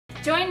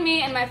Join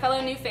me and my fellow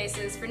New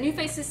Faces for New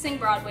Faces Sing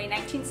Broadway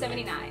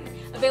 1979,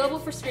 available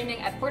for streaming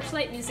at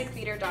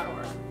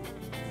porchlightmusictheater.org.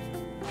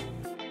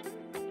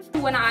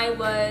 When I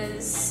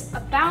was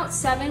about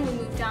 7, we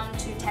moved down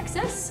to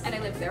Texas, and I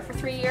lived there for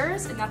 3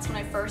 years, and that's when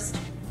I first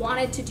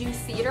wanted to do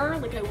theater.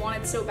 Like, I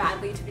wanted so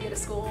badly to be at a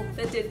school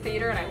that did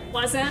theater, and I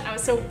wasn't. I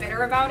was so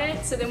bitter about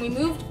it. So then we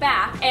moved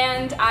back,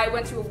 and I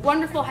went through a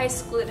wonderful high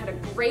school that had a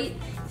great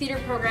theater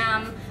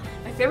program.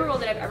 My favorite role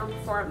that I've ever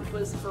performed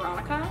was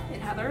Veronica in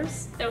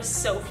Heathers. That was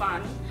so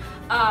fun.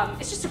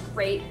 It's just a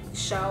great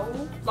show,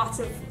 lots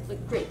of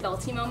great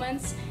belty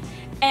moments.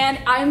 And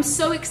I'm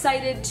so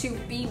excited to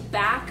be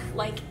back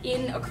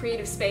in a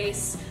creative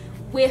space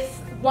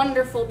with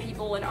wonderful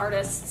people and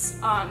artists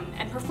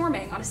and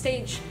performing on a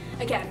stage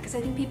again, because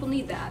I think people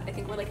need that. I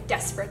think we're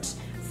desperate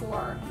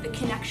for the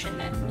connection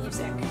that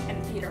music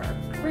and theater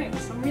brings.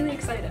 So I'm really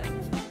excited.